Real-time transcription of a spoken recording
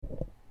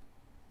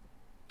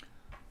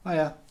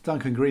Hiya,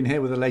 Duncan Green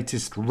here with the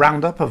latest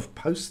roundup of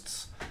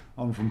posts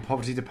on From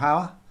Poverty to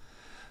Power.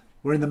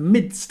 We're in the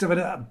midst of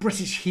a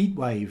British heat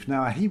wave.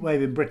 Now, a heat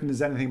wave in Britain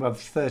is anything above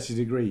 30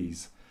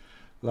 degrees.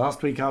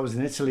 Last week I was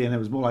in Italy and it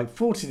was more like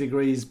 40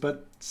 degrees,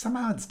 but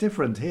somehow it's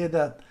different. Here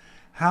the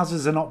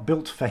houses are not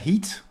built for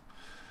heat.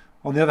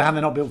 On the other hand,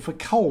 they're not built for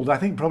cold. I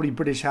think probably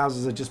British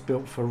houses are just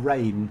built for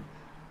rain,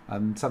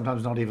 and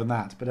sometimes not even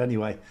that. But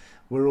anyway,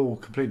 we're all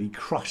completely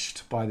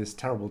crushed by this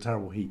terrible,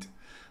 terrible heat.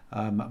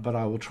 But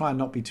I will try and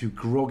not be too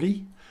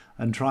groggy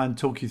and try and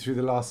talk you through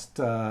the last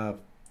 2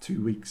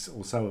 weeks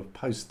or so of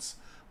posts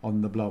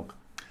on the blog.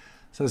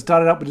 So I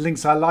started up with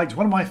links I liked.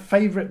 One of my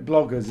favourite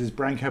bloggers is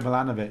Branko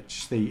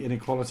Milanovic, the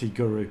inequality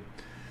guru,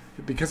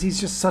 because he's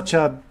just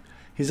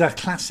he's a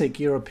classic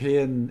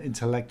European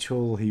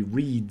intellectual. He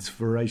reads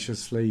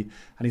voraciously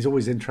and he's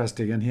always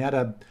interesting. And he had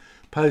a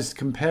post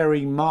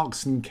comparing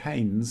Marx and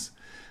Keynes.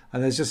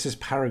 And there's just this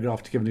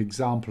paragraph to give an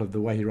example of the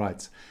way he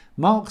writes.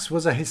 Marx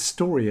was a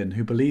historian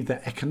who believed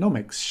that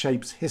economics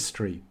shapes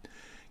history.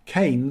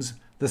 Keynes,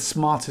 the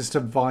smartest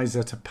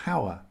advisor to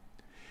power.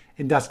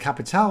 In Das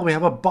Kapital, we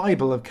have a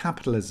Bible of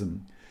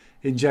capitalism.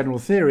 In General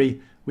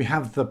Theory, we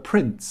have The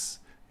Prince,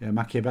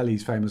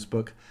 Machiavelli's famous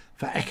book,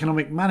 for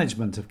economic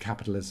management of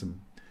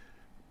capitalism.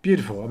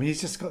 Beautiful. I mean,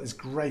 he's just got this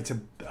great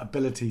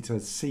ability to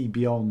see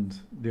beyond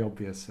the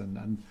obvious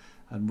and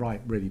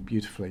write really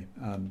beautifully.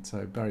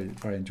 So very,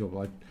 very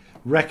enjoyable. I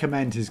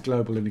recommend his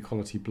Global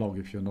Inequality blog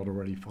if you're not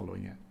already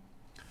following it.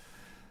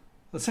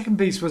 The second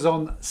piece was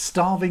on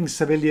starving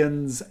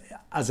civilians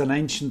as an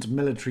ancient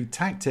military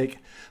tactic,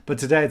 but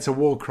today it's a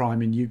war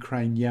crime in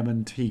Ukraine,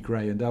 Yemen,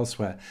 Tigray and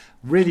elsewhere.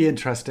 Really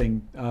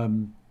interesting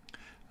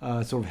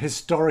sort of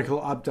historical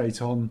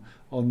update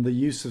on the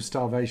use of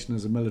starvation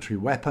as a military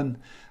weapon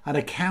and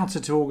a counter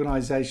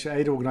to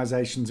aid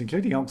organisations,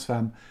 including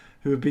Oxfam,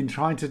 who have been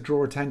trying to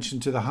draw attention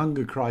to the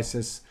hunger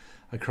crisis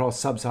across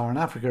sub-Saharan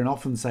Africa and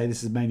often say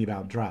this is mainly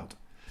about drought.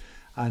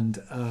 And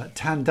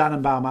Tan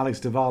Dannenbaum, Alex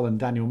Duval and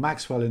Daniel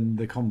Maxwell in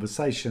The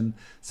Conversation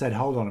said,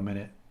 hold on a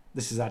minute,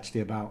 this is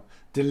actually about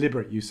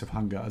deliberate use of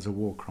hunger as a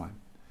war crime.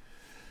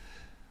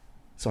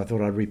 So I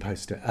thought I'd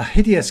repost it. A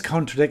hideous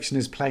contradiction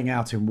is playing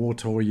out in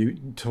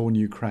war-torn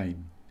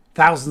Ukraine.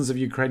 Thousands of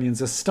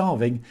Ukrainians are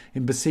starving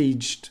in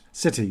besieged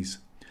cities.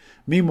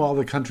 Meanwhile,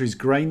 the country's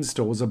grain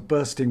stores are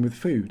bursting with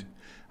food,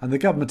 and the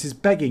government is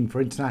begging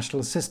for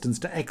international assistance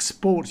to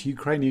export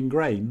Ukrainian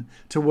grain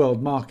to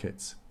world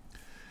markets.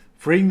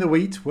 Freeing the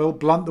wheat will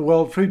blunt the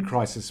world food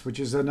crisis, which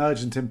is an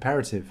urgent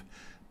imperative,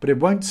 but it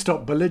won't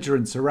stop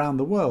belligerents around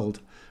the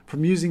world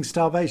from using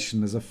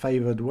starvation as a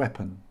favoured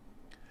weapon.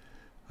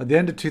 At the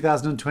end of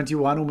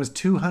 2021, almost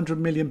 200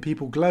 million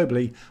people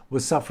globally were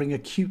suffering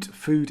acute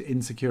food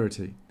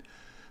insecurity.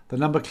 The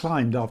number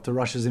climbed after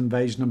Russia's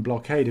invasion and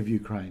blockade of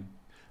Ukraine,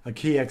 a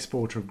key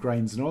exporter of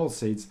grains and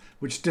oilseeds,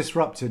 which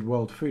disrupted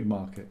world food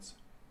markets.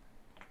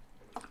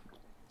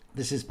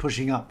 This is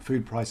pushing up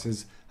food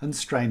prices and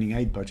straining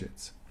aid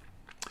budgets.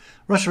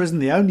 Russia isn't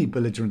the only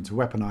belligerent to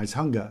weaponise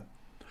hunger.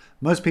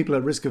 Most people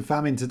at risk of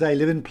famine today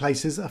live in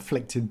places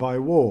afflicted by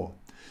war.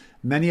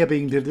 Many are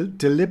being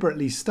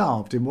deliberately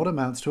starved in what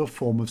amounts to a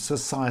form of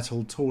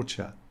societal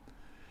torture.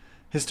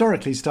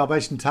 Historically,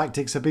 starvation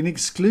tactics have been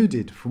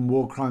excluded from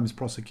war crimes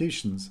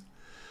prosecutions.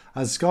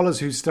 As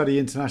scholars who study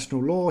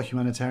international law,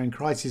 humanitarian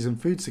crises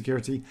and food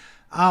security,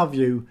 our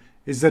view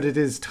is that it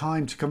is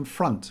time to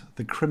confront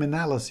the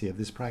criminality of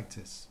this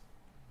practice.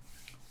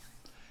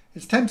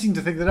 It's tempting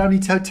to think that only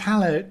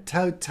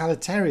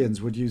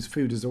totalitarians would use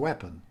food as a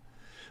weapon.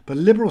 But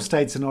liberal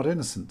states are not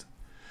innocent.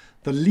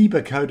 The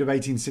Lieber Code of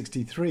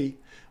 1863,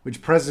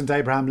 which President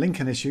Abraham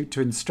Lincoln issued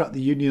to instruct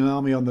the Union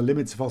Army on the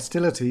limits of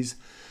hostilities,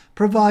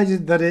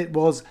 provided that it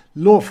was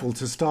lawful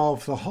to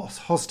starve the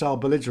hostile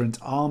belligerent,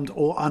 armed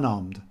or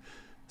unarmed,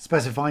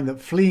 specifying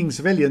that fleeing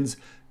civilians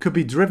could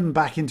be driven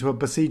back into a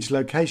besieged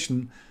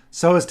location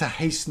so as to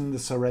hasten the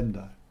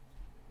surrender.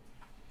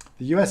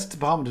 The US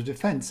Department of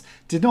Defense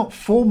did not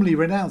formally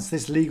renounce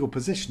this legal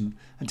position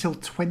until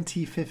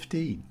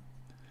 2015.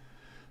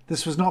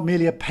 This was not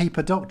merely a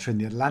paper doctrine.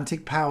 The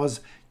Atlantic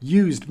powers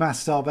used mass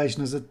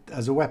starvation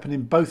as a weapon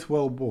in both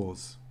world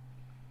wars.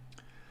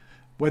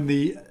 When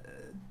the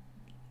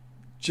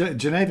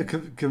Geneva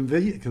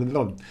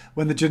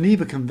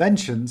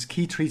Conventions,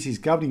 key treaties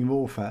governing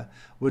warfare,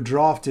 were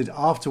drafted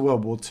after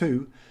World War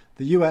II,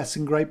 the US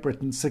and Great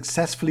Britain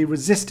successfully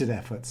resisted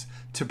efforts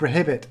to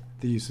prohibit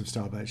the use of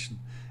starvation,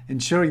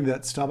 ensuring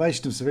that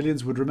starvation of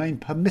civilians would remain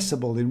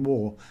permissible in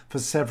war for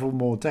several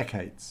more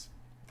decades.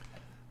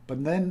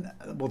 But then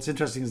what's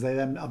interesting is they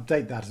then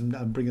update that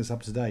and bring us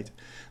up to date.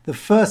 The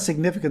first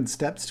significant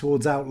steps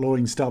towards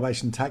outlawing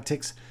starvation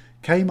tactics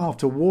came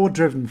after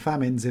war-driven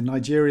famines in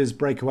Nigeria's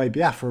breakaway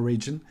Biafra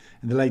region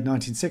in the late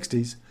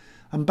 1960s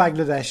and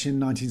Bangladesh in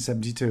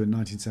 1972 and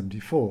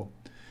 1974.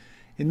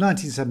 In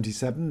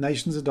 1977,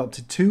 nations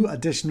adopted 2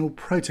 additional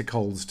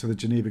protocols to the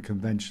Geneva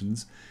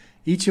Conventions,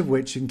 each of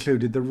which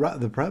included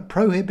the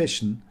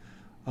prohibition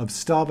of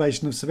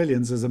starvation of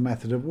civilians as a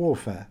method of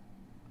warfare.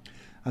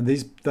 And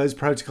those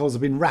protocols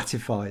have been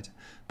ratified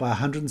by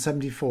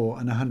 174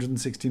 and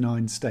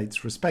 169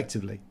 states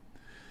respectively.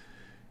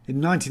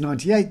 In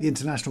 1998, the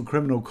International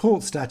Criminal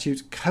Court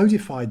statute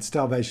codified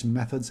starvation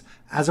methods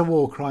as a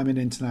war crime in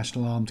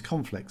international armed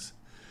conflicts.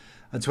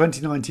 A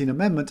 2019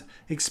 amendment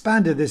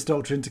expanded this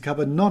doctrine to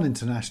cover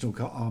non-international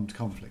armed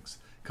conflicts,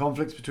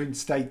 conflicts between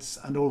states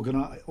and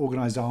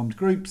organised armed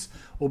groups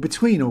or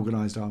between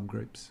organised armed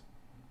groups.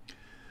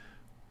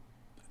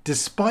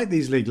 Despite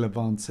these legal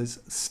advances,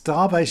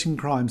 starvation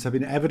crimes have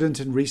been evident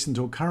in recent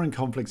or current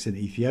conflicts in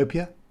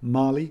Ethiopia,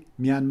 Mali,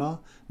 Myanmar,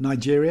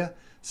 Nigeria,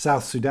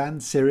 South Sudan,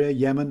 Syria,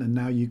 Yemen, and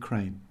now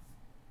Ukraine.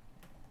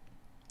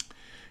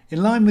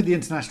 In line with the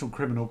International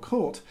Criminal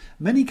Court,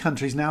 many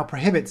countries now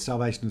prohibit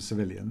starvation of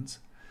civilians.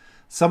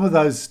 Some of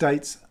those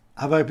states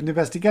have opened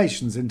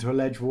investigations into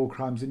alleged war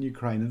crimes in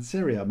Ukraine and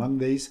Syria, among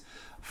these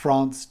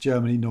France,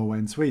 Germany, Norway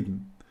and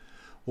Sweden.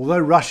 Although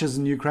Russia's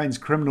and Ukraine's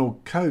criminal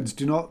codes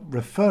do not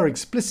refer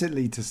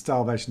explicitly to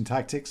starvation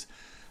tactics,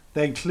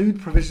 they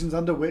include provisions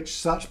under which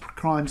such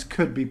crimes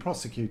could be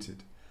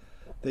prosecuted.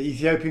 The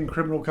Ethiopian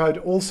Criminal Code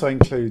also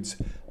includes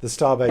the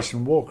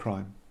starvation war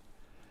crime.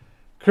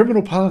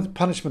 Criminal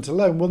punishment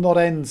alone will not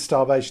end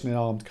starvation in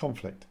armed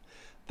conflict.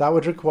 That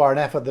would require an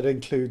effort that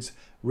includes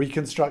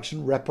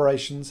reconstruction,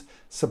 reparations,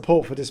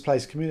 support for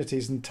displaced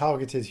communities and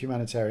targeted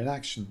humanitarian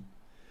action.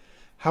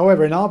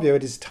 However, in our view,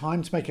 it is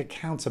time to make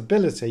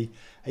accountability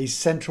a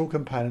central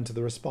component of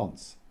the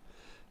response.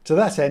 To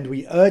that end,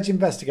 we urge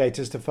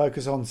investigators to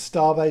focus on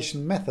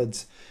starvation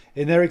methods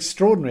in their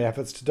extraordinary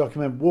efforts to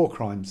document war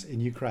crimes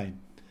in Ukraine.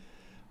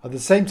 At the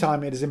same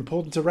time, it is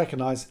important to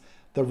recognise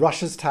that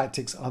Russia's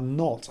tactics are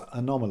not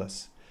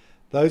anomalous.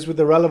 Those with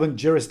the relevant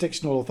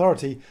jurisdictional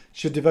authority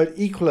should devote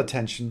equal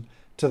attention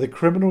to the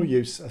criminal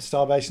use of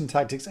starvation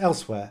tactics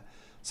elsewhere,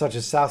 such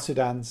as South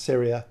Sudan,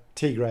 Syria,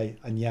 Tigray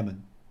and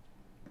Yemen.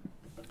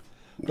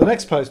 The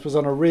next post was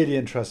on a really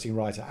interesting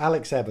writer,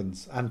 Alex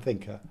Evans, and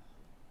thinker,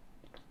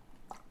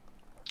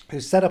 who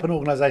set up an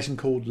organisation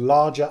called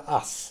Larger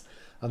Us,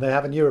 and they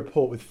have a new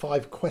report with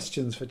 5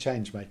 questions for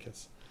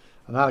changemakers.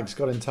 And Alex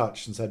got in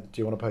touch and said, do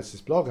you want to post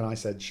this blog? And I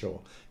said,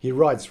 sure. He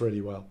writes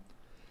really well.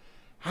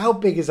 How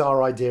big is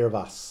our idea of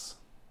us?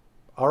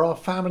 Are our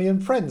family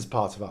and friends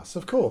part of us?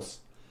 Of course.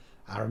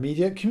 Our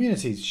immediate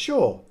communities?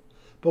 Sure.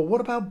 But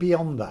what about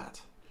beyond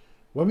that?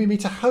 When we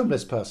meet a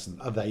homeless person,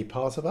 are they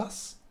part of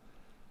us?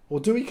 Or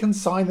do we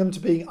consign them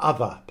to being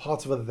other,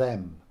 part of a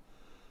them?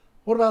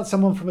 What about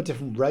someone from a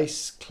different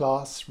race,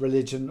 class,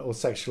 religion or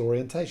sexual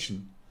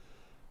orientation?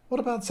 What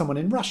about someone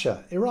in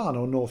Russia, Iran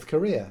or North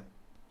Korea?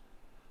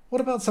 What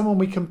about someone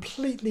we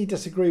completely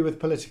disagree with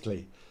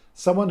politically,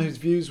 someone whose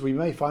views we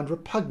may find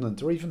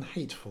repugnant or even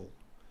hateful?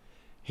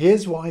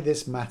 Here's why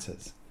this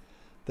matters.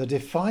 The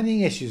defining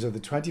issues of the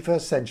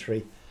 21st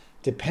century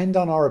depend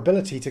on our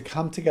ability to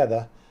come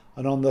together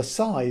and on the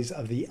size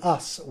of the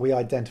us we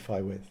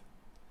identify with.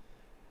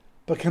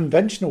 But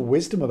conventional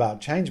wisdom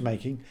about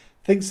change-making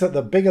thinks that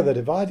the bigger the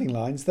dividing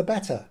lines, the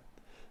better,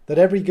 that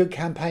every good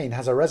campaign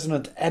has a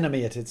resonant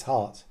enemy at its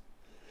heart.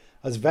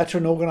 As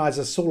veteran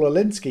organiser Saul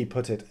Alinsky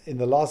put it in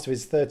the last of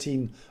his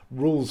 13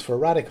 rules for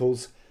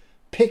radicals,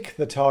 pick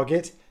the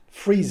target,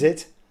 freeze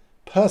it,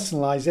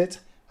 personalise it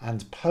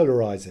and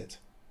polarise it.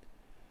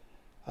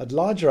 At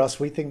Larger Us,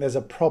 we think there's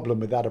a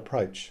problem with that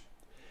approach.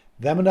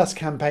 Them and Us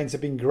campaigns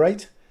have been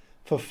great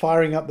for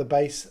firing up the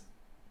base,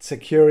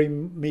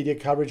 securing media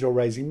coverage or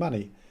raising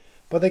money,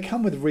 but they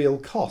come with real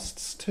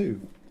costs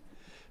too.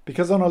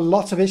 Because on a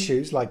lot of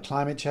issues like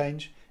climate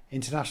change,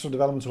 international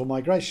development or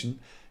migration,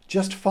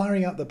 just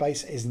firing up the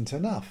base isn't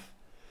enough.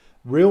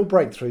 Real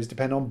breakthroughs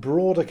depend on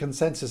broader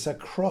consensus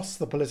across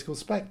the political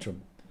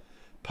spectrum.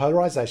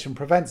 Polarisation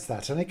prevents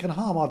that, and it can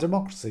harm our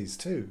democracies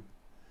too.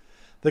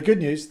 The good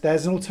news,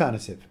 there's an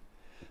alternative.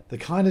 The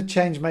kind of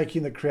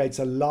change-making that creates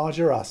a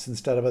larger us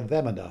instead of a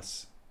them and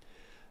us.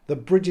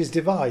 That bridges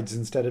divides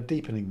instead of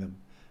deepening them.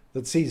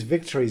 That sees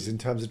victories in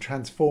terms of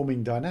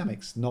transforming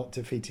dynamics, not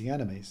defeating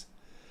enemies.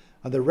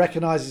 And that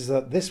recognises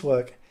that this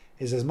work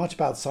is as much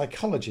about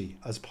psychology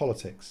as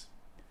politics.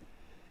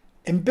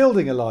 In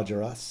building a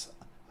Larger Us,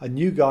 a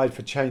new guide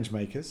for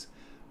changemakers,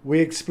 we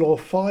explore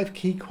 5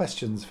 key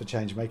questions for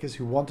changemakers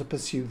who want to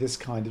pursue this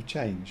kind of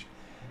change,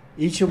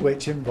 each of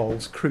which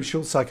involves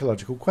crucial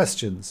psychological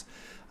questions.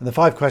 And the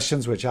 5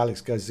 questions, which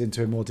Alex goes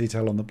into in more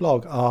detail on the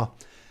blog, are: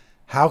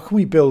 how can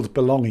we build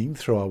belonging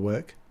through our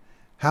work?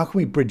 How can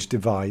we bridge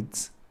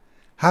divides?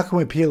 How can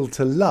we appeal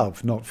to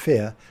love, not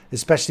fear,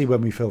 especially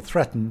when we feel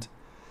threatened?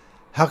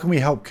 How can we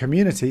help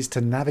communities to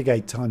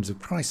navigate times of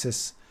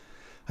crisis?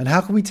 And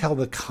how can we tell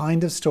the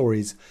kind of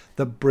stories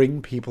that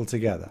bring people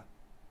together?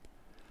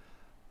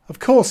 Of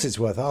course, it's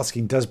worth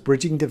asking, does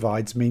bridging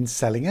divides mean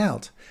selling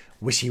out?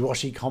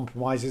 Wishy-washy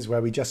compromises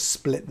where we just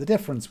split the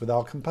difference with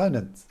our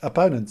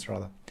opponents,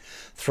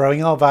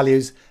 throwing our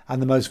values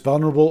and the most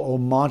vulnerable or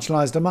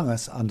marginalised among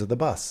us under the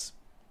bus.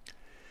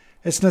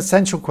 It's an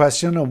essential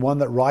question, and one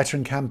that writer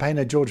and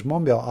campaigner George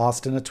Monbiot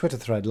asked in a Twitter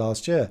thread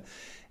last year,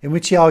 in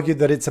which he argued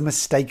that it's a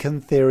mistaken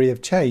theory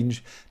of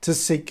change to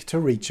seek to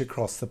reach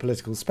across the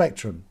political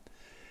spectrum.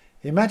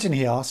 Imagine,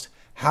 he asked,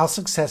 how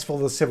successful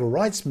the civil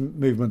rights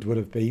movement would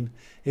have been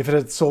if it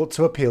had sought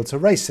to appeal to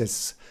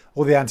racists,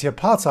 or the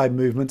anti-apartheid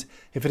movement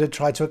if it had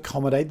tried to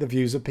accommodate the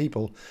views of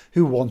people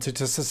who wanted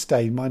to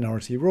sustain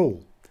minority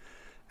rule.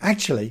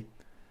 Actually,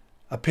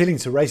 appealing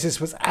to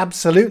racists was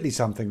absolutely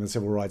something the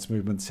civil rights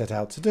movement set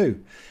out to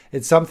do.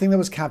 It's something that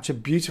was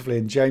captured beautifully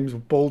in James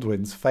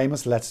Baldwin's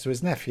famous letter to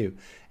his nephew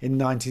in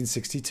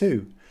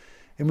 1962,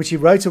 in which he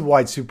wrote of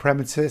white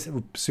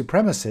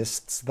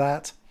supremacists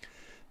that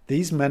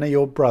these men are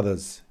your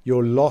brothers,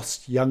 your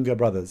lost younger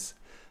brothers.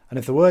 And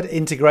if the word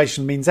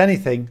integration means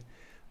anything,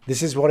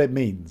 this is what it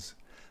means,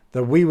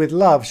 that we with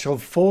love shall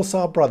force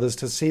our brothers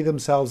to see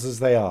themselves as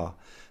they are,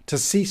 to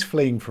cease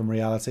fleeing from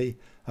reality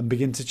and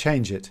begin to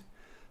change it.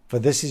 For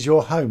this is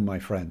your home, my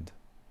friend.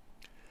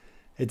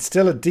 It's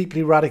still a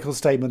deeply radical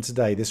statement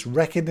today, this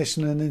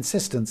recognition and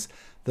insistence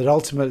that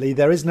ultimately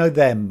there is no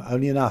them,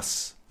 only an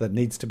us, that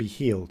needs to be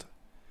healed.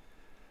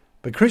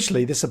 But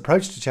crucially, this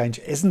approach to change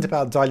isn't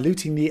about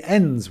diluting the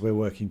ends we're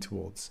working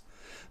towards,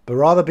 but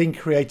rather being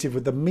creative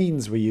with the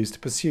means we use to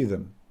pursue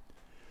them.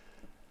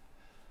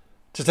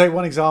 To take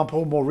one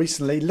example, more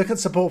recently, look at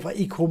support for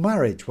equal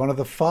marriage, one of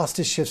the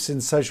fastest shifts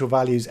in social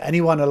values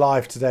anyone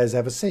alive today has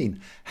ever seen.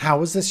 How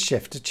was this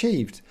shift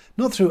achieved?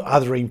 Not through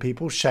othering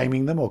people,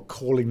 shaming them or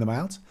calling them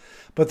out,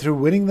 but through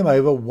winning them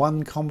over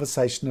one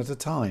conversation at a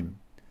time.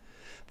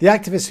 The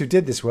activists who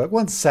did this work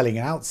weren't selling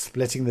out,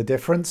 splitting the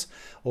difference,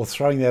 or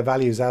throwing their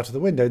values out of the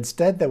window.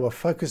 Instead, they were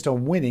focused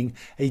on winning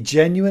a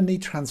genuinely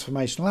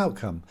transformational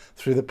outcome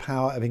through the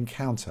power of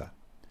encounter.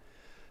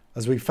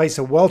 As we face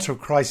a welter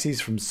of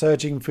crises, from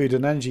surging food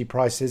and energy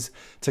prices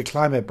to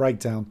climate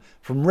breakdown,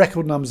 from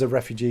record numbers of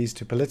refugees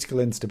to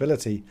political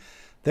instability,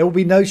 there will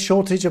be no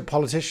shortage of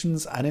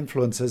politicians and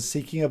influencers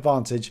seeking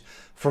advantage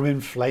from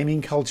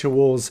inflaming culture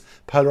wars,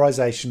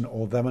 polarisation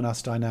or them and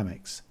us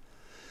dynamics.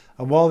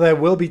 And while there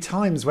will be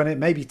times when it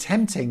may be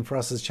tempting for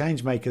us as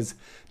change makers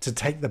to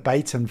take the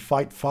bait and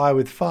fight fire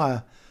with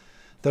fire,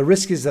 the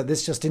risk is that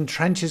this just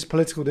entrenches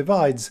political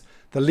divides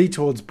that lead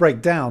towards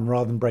breakdown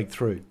rather than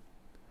breakthrough.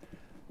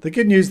 The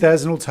good news,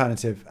 there's an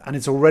alternative, and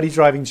it's already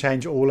driving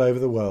change all over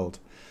the world.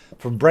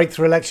 From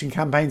breakthrough election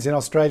campaigns in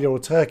Australia or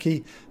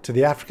Turkey to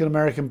the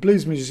African-American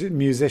blues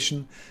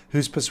musician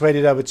who's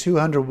persuaded over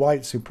 200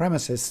 white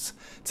supremacists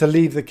to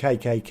leave the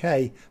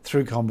KKK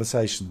through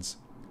conversations.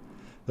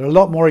 There are a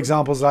lot more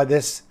examples like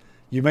this.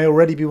 You may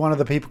already be one of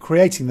the people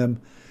creating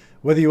them.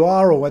 Whether you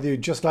are or whether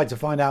you'd just like to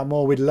find out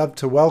more, we'd love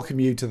to welcome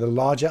you to the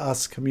Larger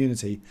Us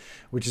community,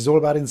 which is all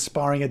about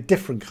inspiring a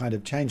different kind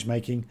of change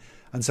making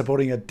and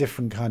supporting a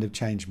different kind of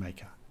change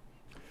maker.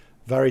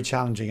 Very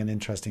challenging and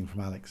interesting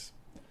from Alex.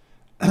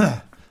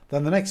 Then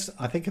the next,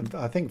 I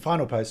think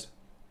final post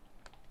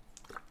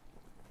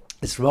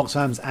is from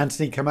Oxfam's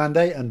Anthony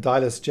Commande and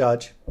Dylas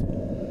Judge.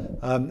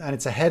 And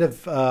it's ahead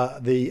of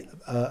the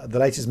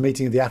latest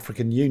meeting of the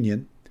African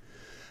Union.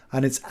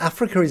 And it's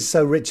Africa is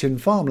so rich in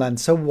farmland,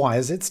 so why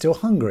is it still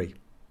hungry?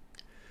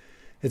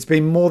 It's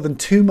been more than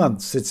 2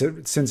 months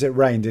since it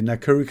rained in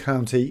Nakuru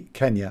County,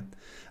 Kenya,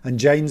 and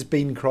Jane's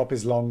bean crop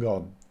is long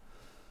gone.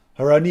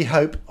 Her only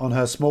hope on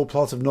her small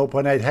plot of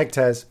 0.8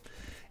 hectares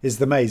is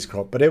the maize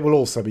crop, but it will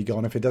also be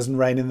gone if it doesn't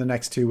rain in the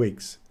next 2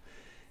 weeks.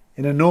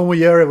 In a normal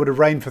year, it would have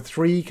rained for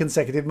 3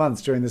 consecutive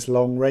months during this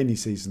long rainy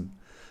season.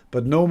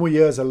 But normal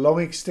years are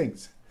long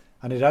extinct,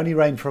 and it only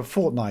rained for a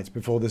fortnight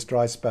before this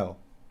dry spell.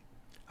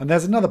 And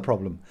there's another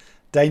problem.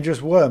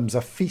 Dangerous worms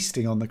are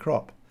feasting on the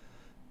crop.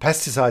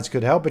 Pesticides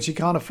could help, but she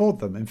can't afford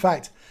them. In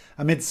fact,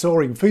 amid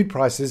soaring food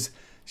prices,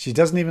 she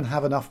doesn't even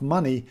have enough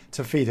money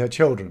to feed her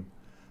children.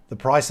 The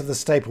price of the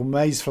staple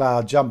maize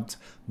flour jumped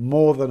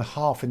more than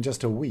half in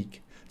just a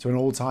week to an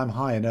all-time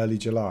high in early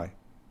July.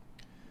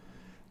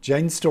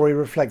 Jane's story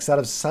reflects that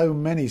of so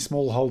many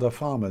smallholder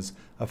farmers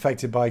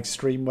affected by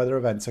extreme weather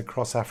events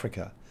across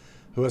Africa,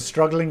 who are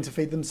struggling to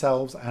feed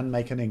themselves and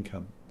make an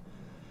income.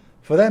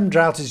 For them,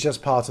 drought is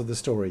just part of the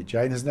story.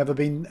 Jane has never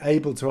been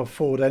able to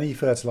afford any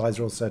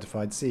fertiliser or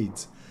certified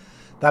seeds.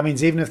 That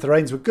means even if the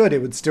rains were good, it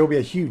would still be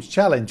a huge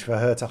challenge for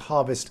her to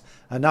harvest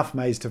enough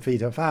maize to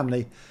feed her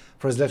family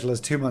for as little as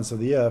 2 months of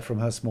the year from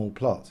her small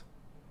plot.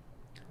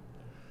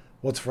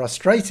 What's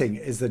frustrating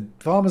is that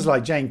farmers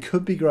like Jane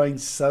could be growing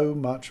so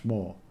much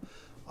more.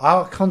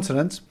 Our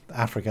continent,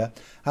 Africa,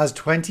 has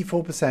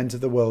 24%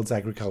 of the world's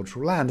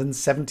agricultural land and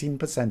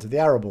 17% of the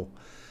arable.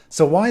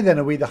 So why then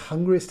are we the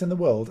hungriest in the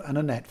world and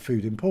a net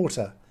food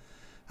importer?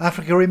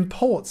 Africa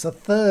imports a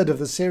third of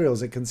the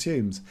cereals it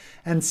consumes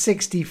and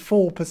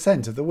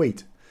 64% of the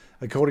wheat,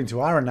 according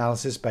to our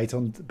analysis based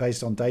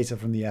on data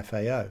from the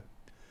FAO.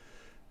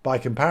 By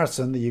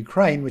comparison, the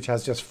Ukraine, which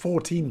has just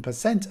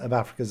 14% of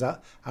Africa's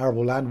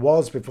arable land,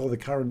 was, before the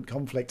current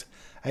conflict,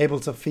 able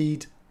to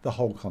feed the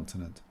whole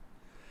continent.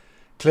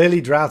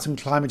 Clearly, drought and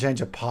climate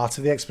change are part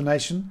of the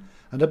explanation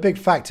and are big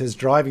factors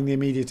driving the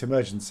immediate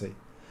emergency.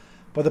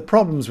 But the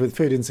problems with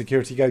food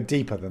insecurity go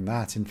deeper than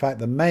that. In fact,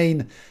 the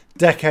main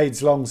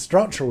decades-long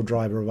structural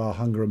driver of our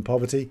hunger and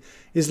poverty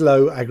is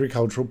low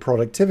agricultural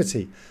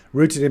productivity,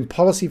 rooted in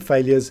policy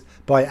failures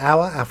by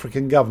our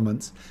African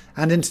governments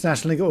and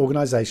international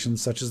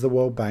organisations such as the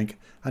World Bank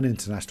and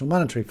International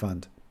Monetary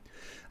Fund,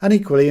 and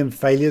equally in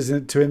failures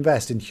to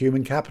invest in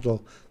human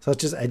capital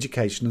such as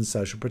education and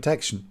social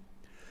protection.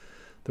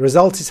 The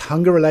result is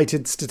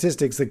hunger-related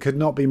statistics that could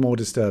not be more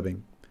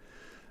disturbing.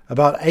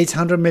 About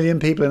 800 million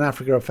people in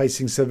Africa are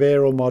facing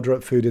severe or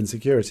moderate food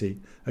insecurity,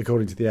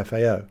 according to the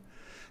FAO.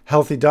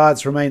 Healthy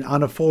diets remain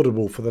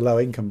unaffordable for the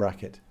low-income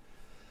bracket.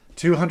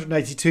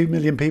 282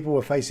 million people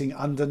were facing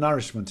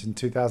undernourishment in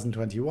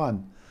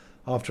 2021,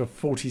 after a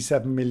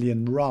 47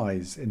 million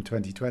rise in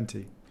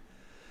 2020.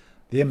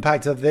 The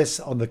impact of this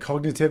on the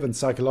cognitive and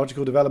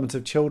psychological development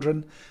of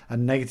children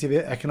and negative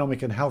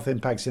economic and health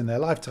impacts in their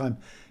lifetime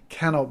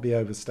cannot be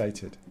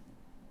overstated.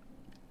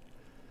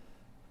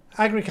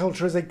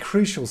 Agriculture is a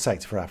crucial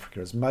sector for Africa,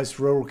 as most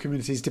rural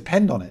communities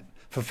depend on it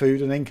for food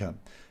and income.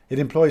 It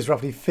employs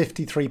roughly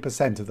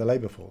 53% of the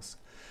labour force.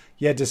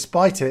 Yet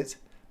despite it,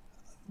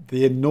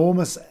 the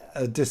enormous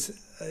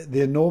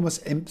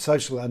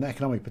social and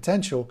economic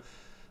potential,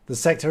 the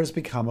sector has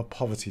become a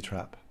poverty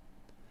trap.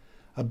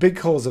 A big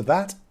cause of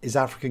that is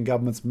African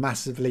governments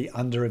massively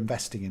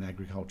underinvesting in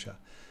agriculture.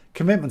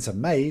 Commitments are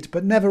made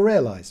but never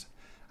realised.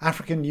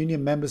 African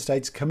Union member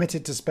states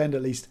committed to spend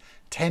at least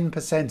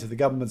 10% of the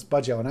government's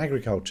budget on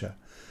agriculture.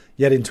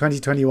 Yet in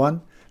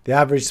 2021, the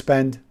average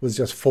spend was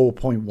just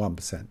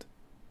 4.1%.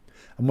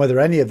 And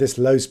whether any of this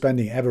low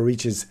spending ever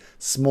reaches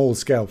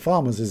small-scale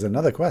farmers is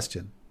another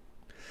question.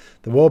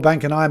 The World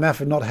Bank and IMF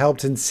have not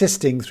helped,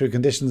 insisting through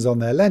conditions on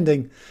their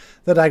lending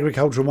that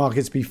agricultural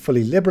markets be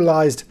fully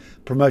liberalised,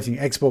 promoting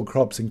export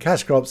crops and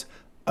cash crops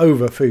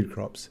over food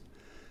crops.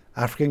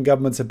 African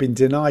governments have been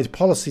denied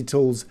policy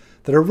tools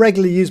that are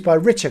regularly used by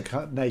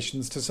richer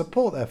nations to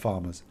support their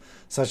farmers,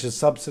 such as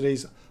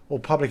subsidies or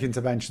public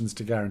interventions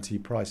to guarantee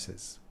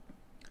prices.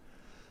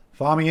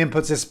 Farming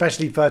inputs,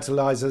 especially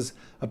fertilisers,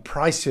 are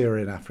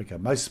pricier in Africa.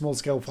 Most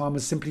small-scale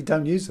farmers simply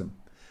don't use them.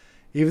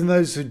 Even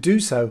those who do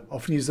so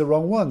often use the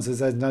wrong ones, as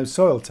there's no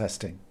soil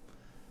testing.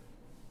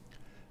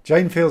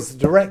 Jane feels the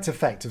direct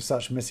effect of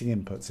such missing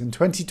inputs. In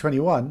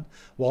 2021,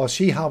 while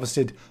she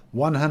harvested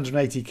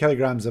 180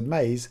 kilograms of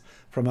maize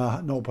from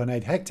her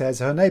 0.8 hectares,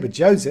 her neighbour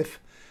Joseph,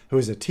 who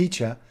is a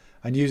teacher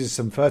and uses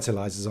some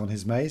fertilisers on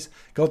his maize,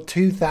 got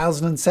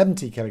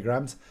 2,070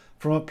 kilograms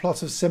from a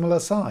plot of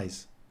similar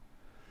size.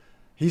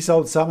 He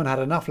sold some and had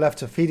enough left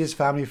to feed his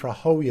family for a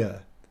whole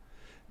year.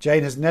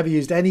 Jane has never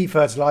used any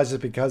fertilisers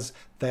because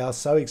they are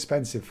so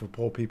expensive for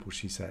poor people,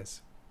 she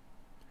says.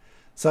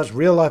 Such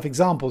real-life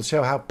examples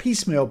show how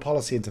piecemeal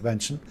policy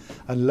intervention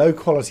and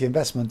low-quality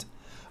investment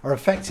are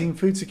affecting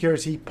food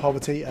security,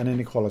 poverty and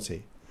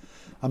inequality.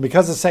 And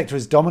because the sector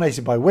is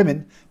dominated by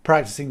women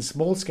practising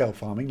small-scale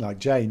farming like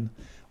Jane,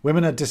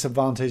 women are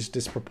disadvantaged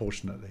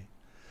disproportionately.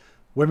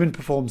 Women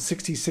perform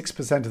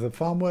 66% of the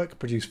farm work,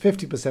 produce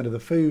 50% of the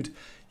food,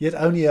 yet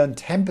only earn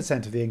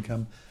 10% of the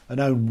income and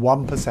own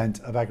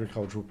 1% of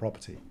agricultural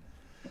property.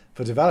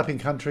 For developing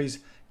countries,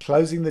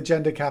 closing the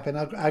gender gap in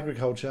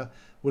agriculture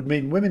would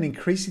mean women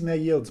increasing their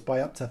yields by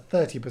up to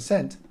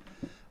 30%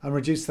 and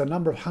reduce the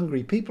number of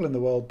hungry people in the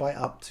world by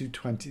up to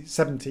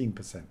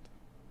 17%.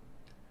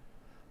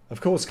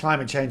 Of course,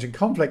 climate change and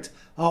conflict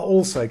are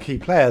also key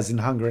players in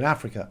hunger in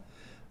Africa,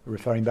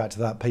 referring back to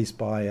that piece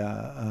by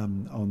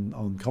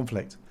on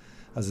conflict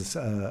as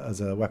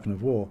a weapon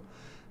of war.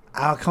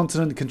 Our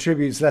continent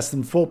contributes less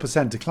than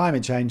 4% to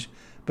climate change,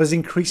 but has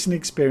increasingly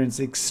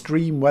experienced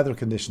extreme weather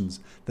conditions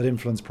that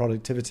influence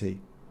productivity.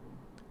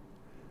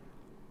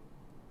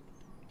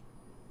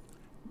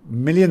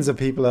 Millions of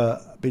people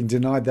are being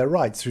denied their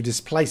rights through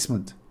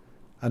displacement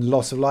and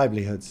loss of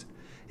livelihoods.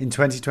 In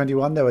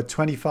 2021, there were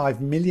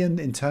 25 million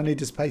internally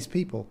displaced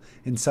people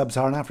in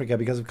sub-Saharan Africa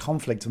because of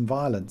conflict and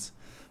violence,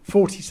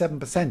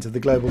 47% of the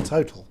global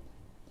total.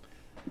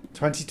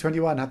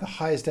 2021 had the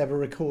highest ever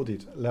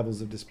recorded levels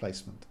of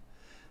displacement.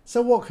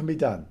 So what can be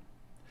done?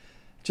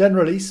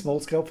 Generally,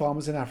 small-scale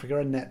farmers in Africa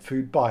are net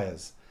food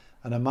buyers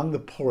and among the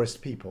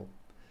poorest people.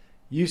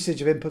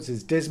 Usage of inputs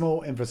is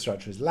dismal,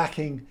 infrastructure is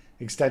lacking,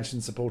 extension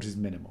support is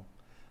minimal.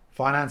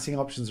 Financing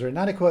options are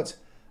inadequate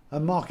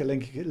and market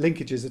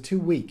linkages are too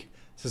weak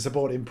to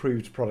support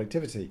improved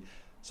productivity.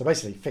 So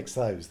basically fix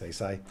those, they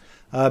say.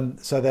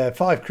 So there are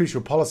 5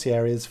 crucial policy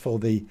areas for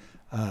the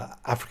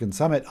African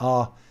Summit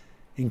are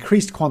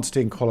increased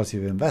quantity and quality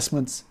of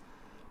investments,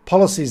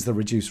 policies that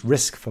reduce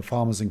risk for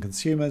farmers and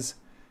consumers,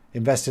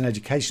 invest in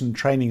education,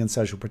 training and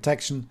social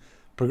protection,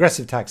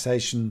 progressive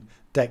taxation,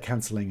 debt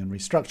cancelling and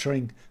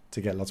restructuring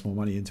to get lots more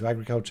money into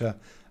agriculture,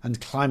 and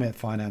climate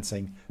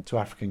financing to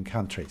African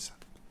countries.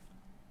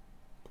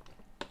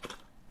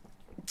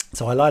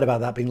 So I lied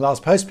about that being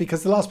last post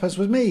because the last post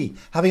was me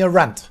having a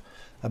rant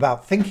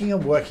about thinking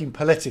and working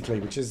politically,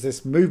 which is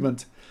this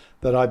movement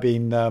that I've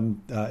been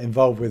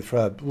involved with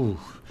for,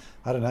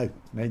 I don't know,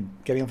 maybe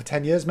getting on for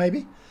 10 years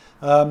maybe.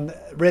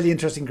 Really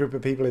interesting group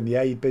of people in the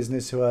aid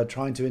business who are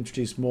trying to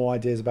introduce more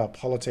ideas about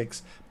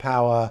politics,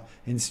 power,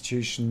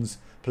 institutions,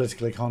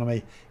 political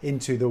economy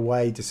into the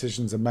way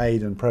decisions are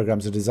made and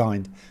programs are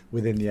designed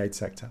within the aid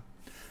sector.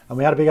 And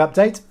we had a big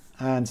update.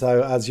 And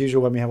so, as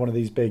usual, when we have one of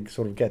these big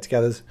sort of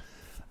get-togethers,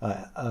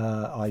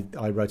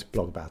 I wrote a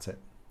blog about it.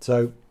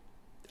 So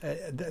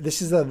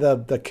this is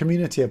the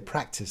community of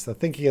practice, the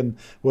thinking and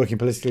working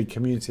politically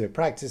community of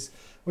practice,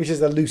 which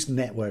is a loose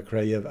network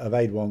really of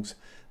aid wonks.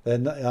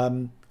 Then,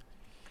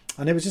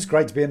 and it was just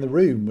great to be in the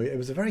room. It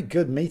was a very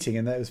good meeting,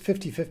 and it was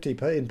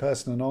 50-50 in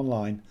person and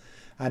online,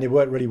 and it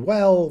worked really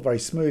well, very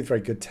smooth,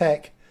 very good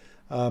tech.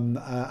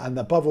 And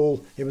above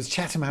all, it was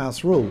Chatham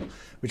House rule,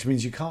 which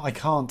means I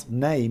can't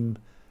name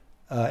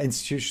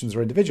institutions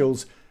or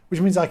individuals,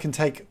 which means I can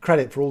take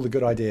credit for all the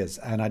good ideas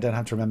and I don't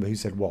have to remember who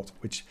said what,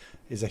 which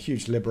is a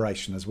huge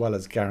liberation, as well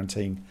as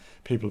guaranteeing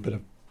people a bit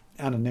of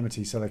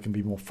anonymity so they can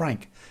be more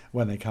frank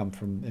when they come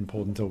from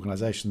important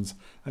organisations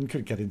and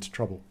could get into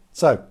trouble.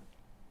 So,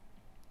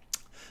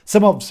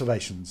 some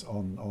observations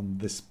on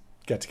this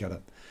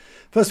get-together.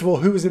 First of all,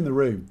 who was in the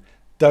room?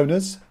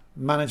 Donors,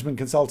 management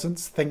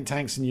consultants, think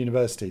tanks and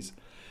universities.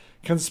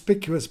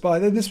 Conspicuous by,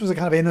 this was a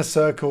kind of inner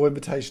circle,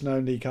 invitation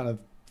only kind of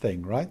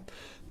thing, right?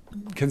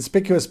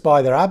 Conspicuous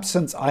by their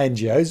absence,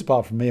 INGOs,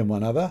 apart from me and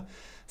one other,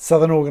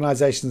 southern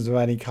organisations of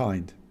any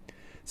kind.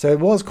 So it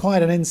was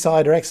quite an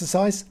insider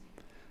exercise,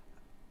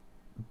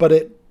 but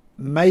it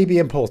may be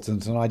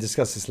important, and I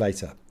discuss this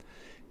later.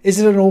 Is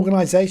it an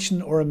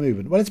organisation or a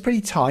movement? Well, it's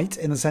pretty tight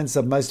in the sense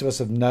that most of us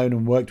have known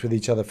and worked with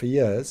each other for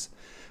years,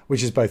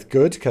 which is both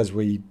good because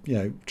we,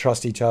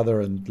 trust each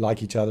other and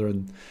like each other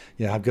and,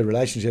 have good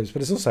relationships.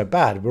 But it's also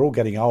bad. We're all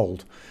getting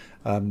old.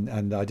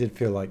 And I did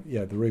feel like,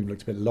 the room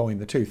looked a bit long in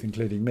the tooth,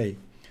 including me.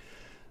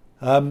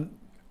 But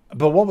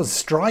what was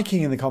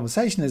striking in the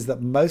conversation is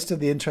that most of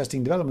the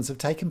interesting developments have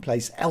taken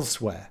place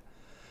elsewhere,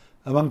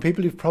 among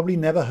people who've probably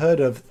never heard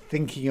of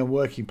thinking and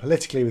working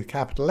politically with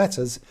capital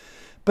letters,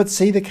 but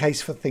see the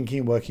case for thinking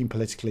and working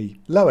politically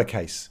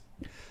lowercase.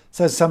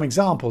 So some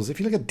examples, if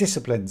you look at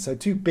disciplines, so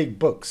two big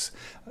books,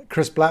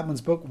 Chris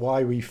Blackman's book,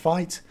 Why We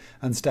Fight,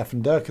 and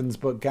Stefan Durkin's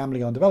book,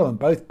 Gambling on Development,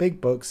 both big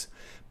books,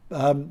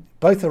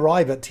 both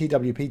arrive at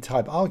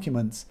TWP-type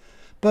arguments,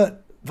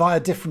 but via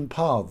different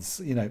paths,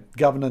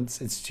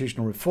 governance,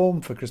 institutional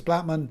reform for Chris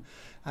Blackman,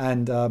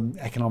 and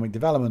economic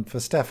development for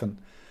Stefan.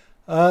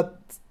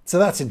 So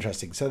that's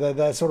interesting. So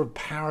they're sort of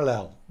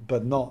parallel,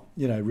 but not,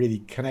 really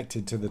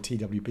connected to the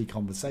TWP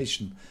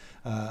conversation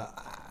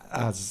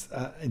as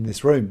in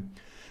this room.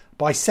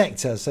 By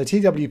sector, so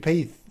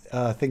TWP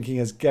thinking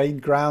has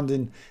gained ground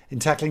in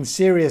tackling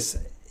serious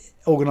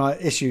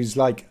issues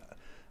like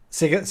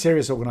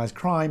serious organised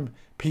crime,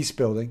 peace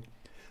building,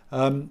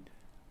 and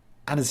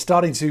is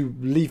starting to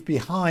leave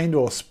behind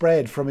or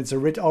spread from its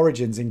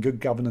origins in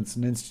good governance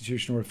and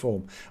institutional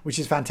reform, which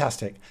is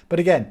fantastic. But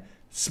again,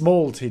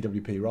 small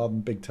TWP rather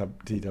than big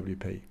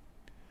TWP.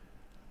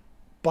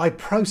 By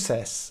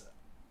process,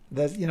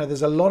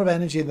 there's a lot of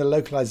energy in the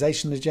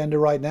localization agenda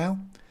right now,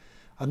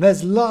 and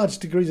there's large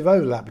degrees of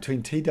overlap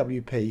between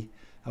TWP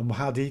and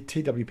how the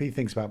TWP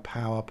thinks about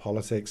power,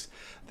 politics,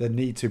 the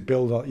need to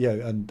build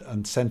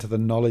and centre the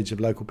knowledge of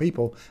local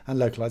people and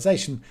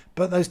localization,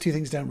 but those two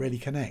things don't really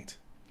connect.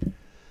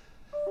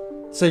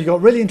 So you've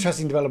got really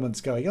interesting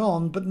developments going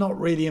on, but not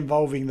really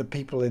involving the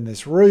people in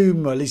this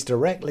room, or at least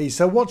directly.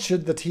 So what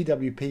should the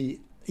TWP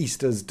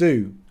Easters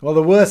do? Well,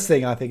 the worst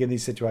thing I think in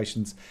these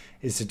situations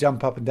is to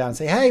jump up and down and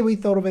say, hey, we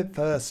thought of it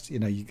first. You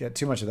get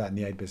too much of that in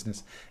the aid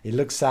business. It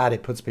looks sad,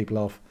 it puts people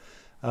off.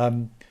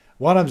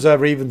 One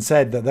observer even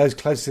said that those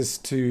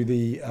closest to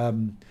the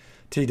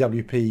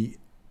TWP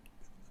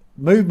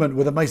movement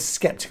were the most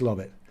sceptical of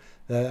it,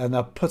 and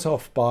they're put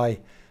off by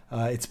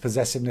its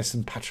possessiveness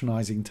and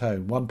patronising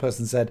tone. One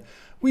person said,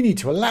 we need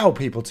to allow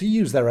people to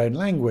use their own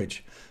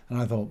language. And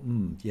I thought,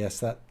 yes,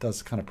 that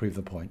does kind of prove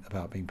the point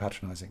about being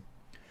patronising.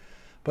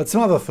 But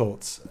some other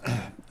thoughts.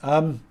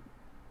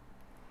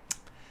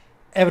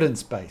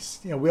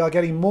 Evidence-based. We are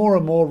getting more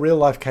and more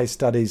real-life case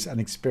studies and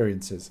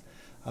experiences,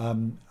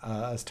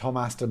 as Tom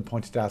Aston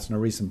pointed out in a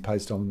recent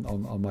post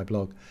on my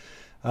blog.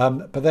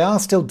 But they are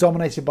still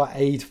dominated by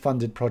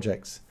aid-funded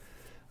projects,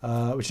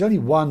 which is only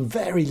one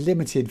very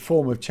limited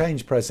form of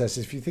change process.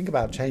 If you think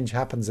about change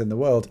happens in the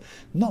world,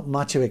 not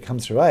much of it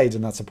comes through aid,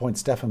 and that's a point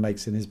Stefan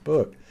makes in his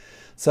book.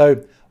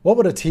 So what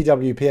would a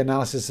TWP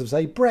analysis of,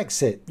 say,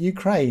 Brexit,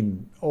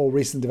 Ukraine, or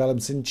recent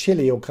developments in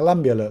Chile or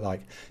Colombia look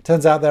like?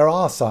 Turns out there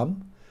are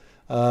some.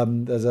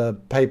 There's a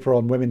paper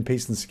on women,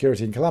 peace and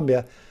security in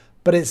Colombia,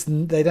 but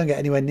they don't get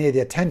anywhere near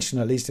the attention,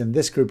 at least in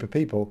this group of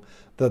people,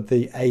 that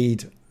the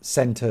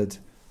aid-centred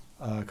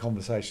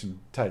conversation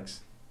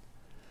takes.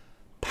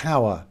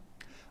 Power.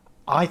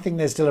 I think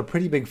there's still a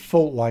pretty big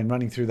fault line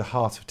running through the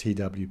heart of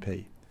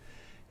TWP.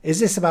 Is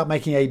this about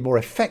making aid more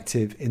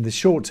effective in the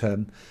short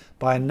term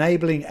by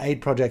enabling aid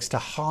projects to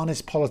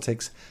harness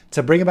politics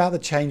to bring about the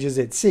changes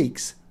it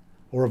seeks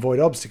or avoid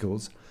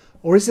obstacles?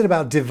 Or is it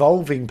about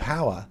devolving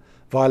power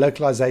via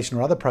localization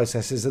or other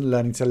processes and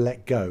learning to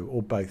let go,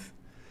 or both?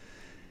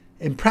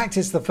 In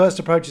practice, the first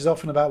approach is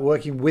often about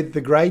working with the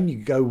grain. You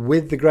go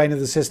with the grain of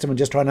the system and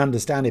just try and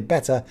understand it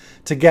better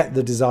to get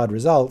the desired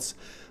results.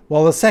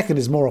 While the second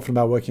is more often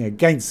about working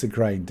against the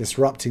grain,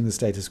 disrupting the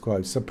status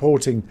quo,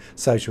 supporting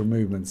social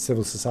movements,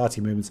 civil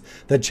society movements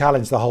that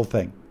challenge the whole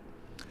thing.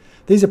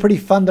 These are pretty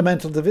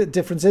fundamental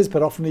differences,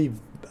 but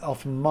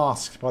often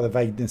masked by the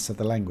vagueness of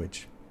the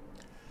language.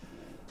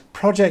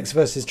 Projects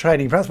versus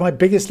training. Perhaps my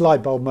biggest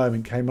light bulb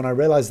moment came when I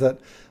realised that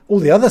all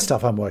the other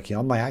stuff I'm working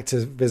on, my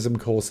activism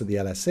course at the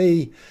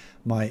LSE,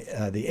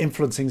 the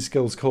influencing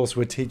skills course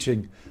we're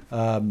teaching,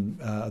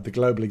 the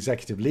Global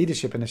Executive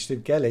Leadership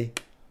Initiative, GELI,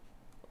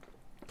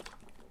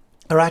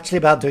 are actually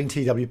about doing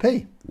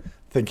TWP,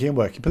 thinking and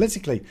working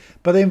politically.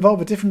 But they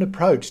involve a different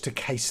approach to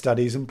case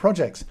studies and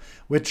projects.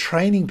 We're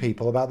training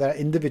people about their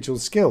individual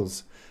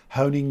skills,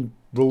 honing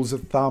rules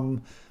of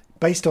thumb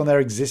based on their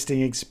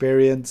existing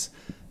experience,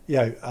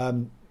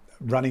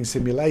 running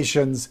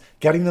simulations,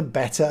 getting them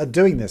better at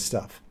doing this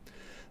stuff.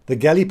 The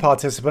GELI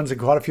participants and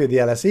quite a few of the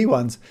LSE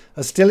ones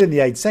are still in the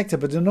aid sector,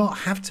 but do not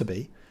have to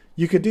be.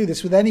 You could do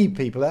this with any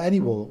people at any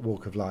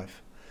walk of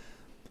life.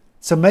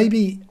 So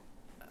maybe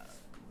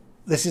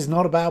this is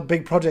not about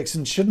big projects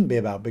and shouldn't be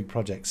about big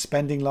projects,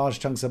 spending large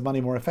chunks of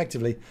money more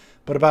effectively,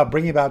 but about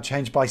bringing about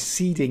change by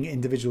seeding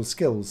individual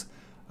skills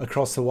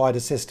across the wider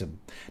system.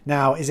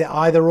 Now, is it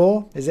either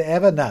or? Is it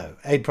ever? No.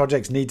 Aid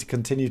projects need to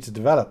continue to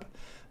develop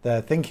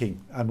their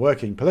thinking and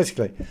working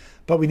politically,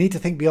 but we need to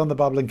think beyond the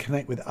bubble and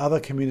connect with other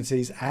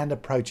communities and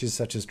approaches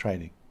such as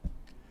training.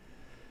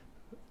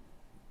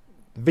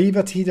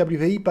 Viva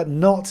TWP, but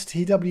not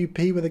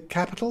TWP with the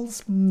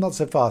capitals? Not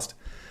so fast.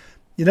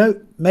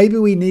 Maybe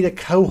we need a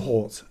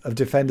cohort of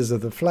defenders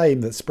of the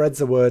flame that spreads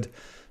the word,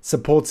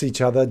 supports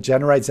each other,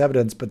 generates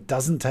evidence, but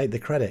doesn't take the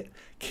credit,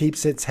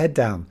 keeps its head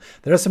down.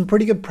 There are some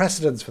pretty good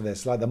precedents for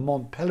this, like the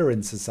Mont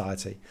Pelerin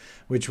Society,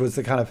 which was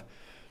the kind of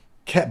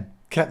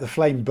kept the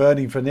flame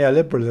burning for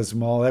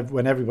neoliberalism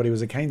when everybody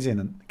was a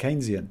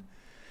Keynesian.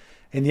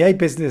 In the aid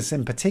business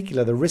in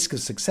particular, the risk of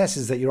success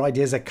is that your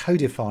ideas are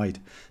codified,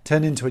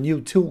 turned into a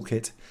new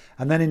toolkit,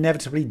 and then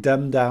inevitably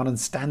dumbed down and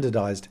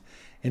standardized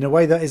in a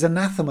way that is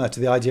anathema to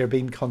the idea of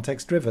being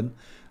context-driven,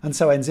 and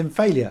so ends in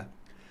failure.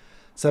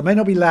 So it may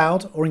not be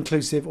loud or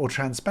inclusive or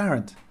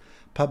transparent,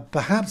 but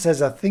perhaps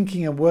there's a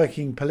thinking and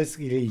working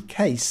politically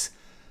case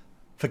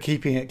for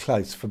keeping it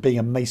close, for being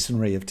a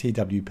masonry of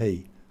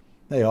TWP.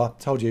 There you are,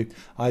 told you.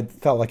 I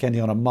felt like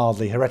ending on a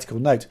mildly heretical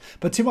note,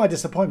 but to my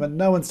disappointment,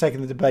 no one's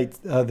taken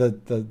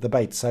the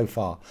debate so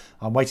far.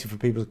 I'm waiting for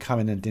people to come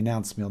in and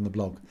denounce me on the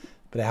blog,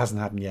 but it hasn't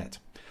happened yet.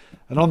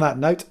 And on that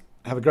note,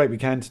 have a great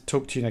weekend.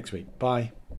 Talk to you next week. Bye.